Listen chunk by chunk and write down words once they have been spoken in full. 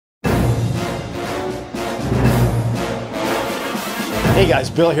Hey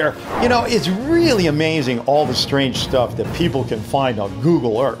guys, Bill here. You know, it's really amazing all the strange stuff that people can find on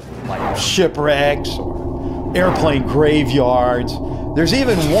Google Earth, like shipwrecks or airplane graveyards. There's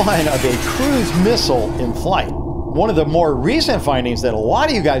even one of a cruise missile in flight. One of the more recent findings that a lot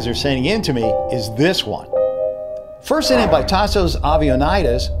of you guys are sending in to me is this one. First sent in by Tassos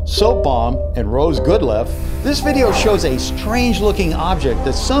Avionitis, Soap Bomb, and Rose Goodleff, this video shows a strange-looking object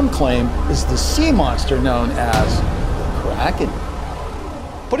that some claim is the sea monster known as the Kraken.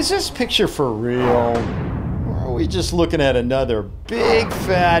 But is this picture for real? Or are we just looking at another big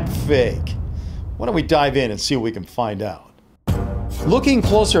fat fake? Why don't we dive in and see what we can find out? Looking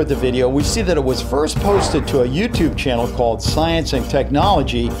closer at the video, we see that it was first posted to a YouTube channel called Science and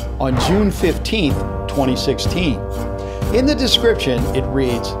Technology on June 15th, 2016. In the description, it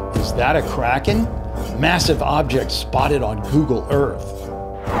reads, "Is that a Kraken? Massive object spotted on Google Earth."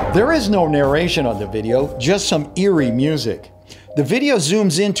 There is no narration on the video, just some eerie music. The video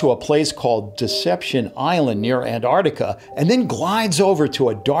zooms into a place called Deception Island near Antarctica and then glides over to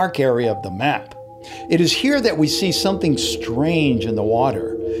a dark area of the map. It is here that we see something strange in the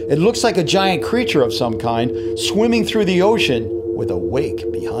water. It looks like a giant creature of some kind swimming through the ocean with a wake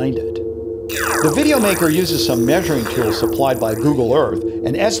behind it. The video maker uses some measuring tools supplied by Google Earth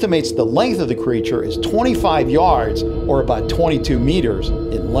and estimates the length of the creature is 25 yards or about 22 meters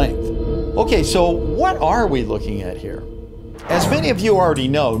in length. Okay, so what are we looking at here? As many of you already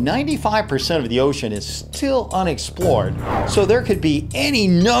know, 95% of the ocean is still unexplored, so there could be any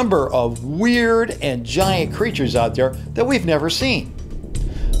number of weird and giant creatures out there that we've never seen.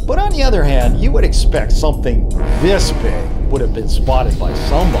 But on the other hand, you would expect something this big would have been spotted by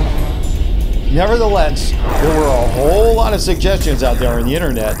somebody. Nevertheless, there were a whole lot of suggestions out there on the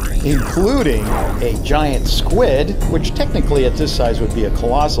internet, including a giant squid, which technically at this size would be a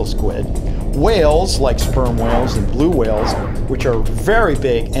colossal squid, whales like sperm whales and blue whales, which are very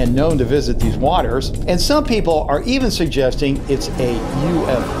big and known to visit these waters, and some people are even suggesting it's a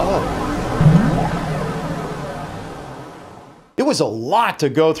UFO. It was a lot to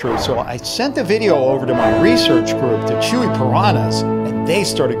go through, so I sent the video over to my research group, the Chewy Piranhas, and they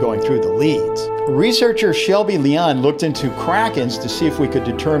started going through the leads. Researcher Shelby Leon looked into krakens to see if we could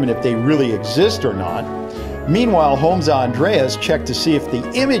determine if they really exist or not. Meanwhile, Holmes Andreas checked to see if the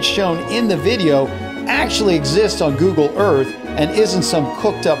image shown in the video actually exists on Google Earth and isn't some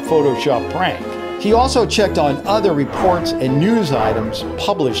cooked up Photoshop prank. He also checked on other reports and news items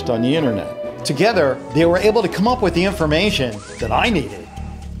published on the internet. Together, they were able to come up with the information that I needed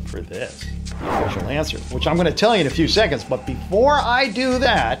for this, the official answer, which I'm going to tell you in a few seconds. But before I do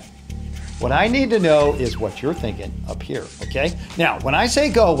that, what I need to know is what you're thinking up here, okay? Now, when I say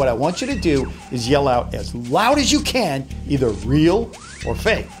go, what I want you to do is yell out as loud as you can, either real or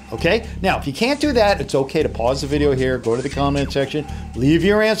fake, okay? Now, if you can't do that, it's okay to pause the video here, go to the comment section, leave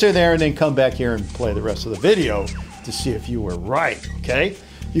your answer there, and then come back here and play the rest of the video to see if you were right, okay?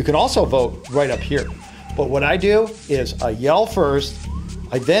 You can also vote right up here. But what I do is I yell first,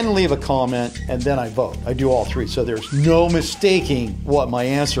 I then leave a comment, and then I vote. I do all three, so there's no mistaking what my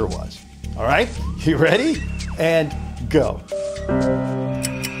answer was. All right, you ready? And go.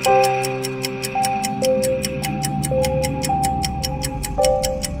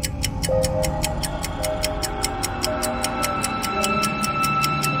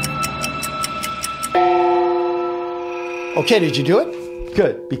 Okay, did you do it?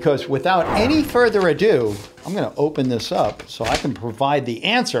 Good, because without any further ado, I'm going to open this up so I can provide the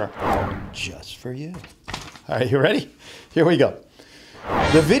answer just for you. All right, you ready? Here we go.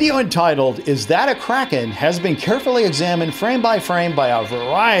 The video entitled, "Is That a Kraken?" has been carefully examined frame by frame by a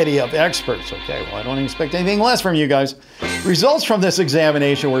variety of experts. Okay, well, I don't expect anything less from you guys. Results from this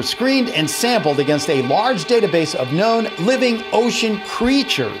examination were screened and sampled against a large database of known living ocean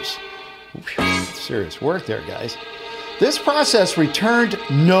creatures. Whew, serious work there, guys. This process returned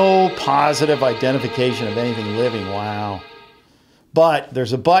no positive identification of anything living. Wow. But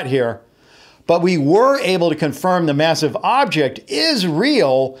there's a but here. But we were able to confirm the massive object is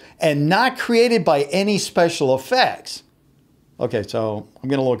real and not created by any special effects. Okay, so I'm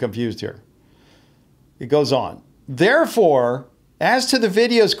getting a little confused here. It goes on. Therefore, as to the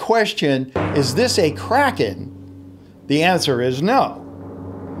video's question, is this a Kraken? The answer is no.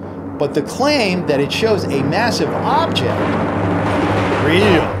 But the claim that it shows a massive object,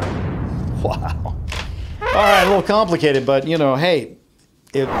 real. Wow. All right, a little complicated, but you know, hey,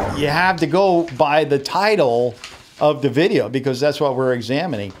 if you have to go by the title of the video because that's what we're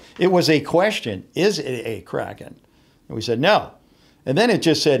examining. It was a question, is it a Kraken? And we said no. And then it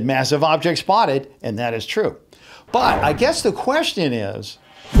just said massive object spotted, and that is true. But I guess the question is,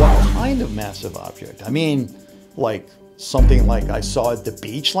 what kind of massive object? I mean, like Something like I saw at the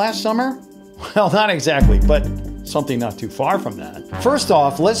beach last summer? Well, not exactly, but something not too far from that. First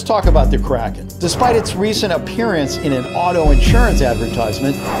off, let's talk about the Kraken. Despite its recent appearance in an auto insurance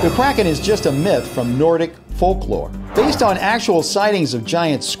advertisement, the Kraken is just a myth from Nordic folklore. Based on actual sightings of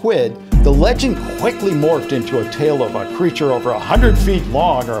giant squid, the legend quickly morphed into a tale of a creature over 100 feet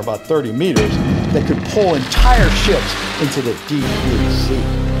long, or about 30 meters, that could pull entire ships into the deep blue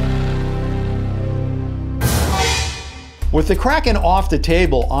sea. With the Kraken off the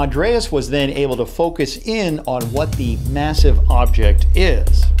table, Andreas was then able to focus in on what the massive object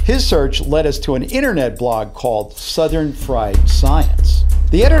is. His search led us to an internet blog called Southern Fried Science.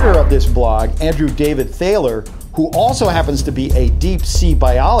 The editor of this blog, Andrew David Thaler, who also happens to be a deep sea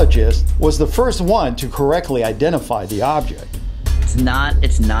biologist, was the first one to correctly identify the object. It's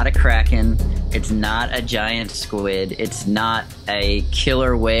not a kraken. It's not a giant squid. It's not a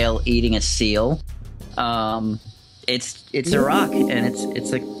killer whale eating a seal. It's a rock, and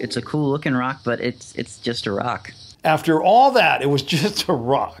it's a cool looking rock, but it's just a rock. After all that, it was just a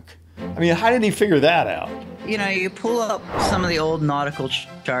rock. I mean, how did he figure that out? You know, you pull up some of the old nautical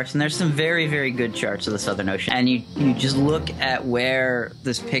charts, and there's some very, very good charts of the Southern Ocean, and you just look at where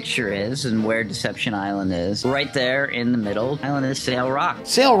this picture is and where Deception Island is. Right there in the middle, island is Sail Rock.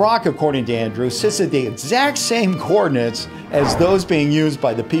 Sail Rock, according to Andrew, sits at the exact same coordinates as those being used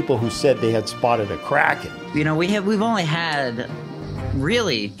by the people who said they had spotted a kraken. You know, we've only had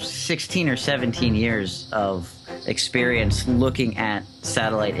really 16 or 17 years of experience looking at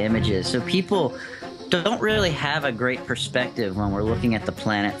satellite images, so people don't really have a great perspective when we're looking at the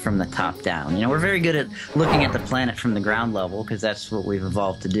planet from the top down. You know, we're very good at looking at the planet from the ground level because that's what we've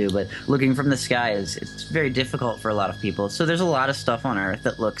evolved to do, but looking from the sky it's very difficult for a lot of people. So there's a lot of stuff on Earth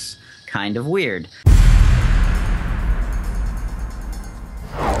that looks kind of weird.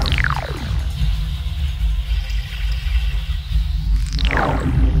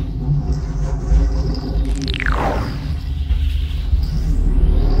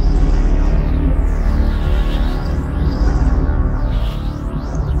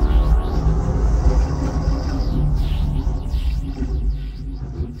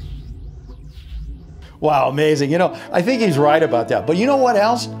 Wow, amazing. You know, I think he's right about that. But you know what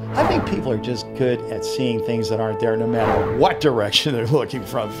else? I think people are just good at seeing things that aren't there no matter what direction they're looking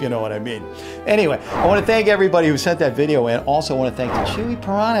from, if you know what I mean. Anyway, I want to thank everybody who sent that video in. Also, I want to thank the Chewy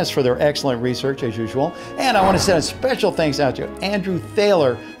Piranhas for their excellent research, as usual. And I want to send a special thanks out to Andrew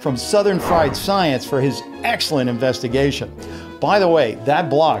Thaler from Southern Fried Science for his excellent investigation. By the way, that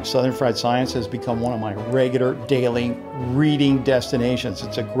blog, Southern Fried Science, has become one of my regular daily reading destinations.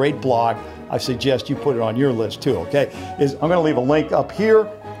 It's a great blog. I suggest you put it on your list too, okay? I'm going to leave a link up here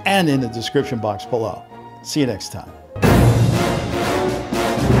and in the description box below. See you next time.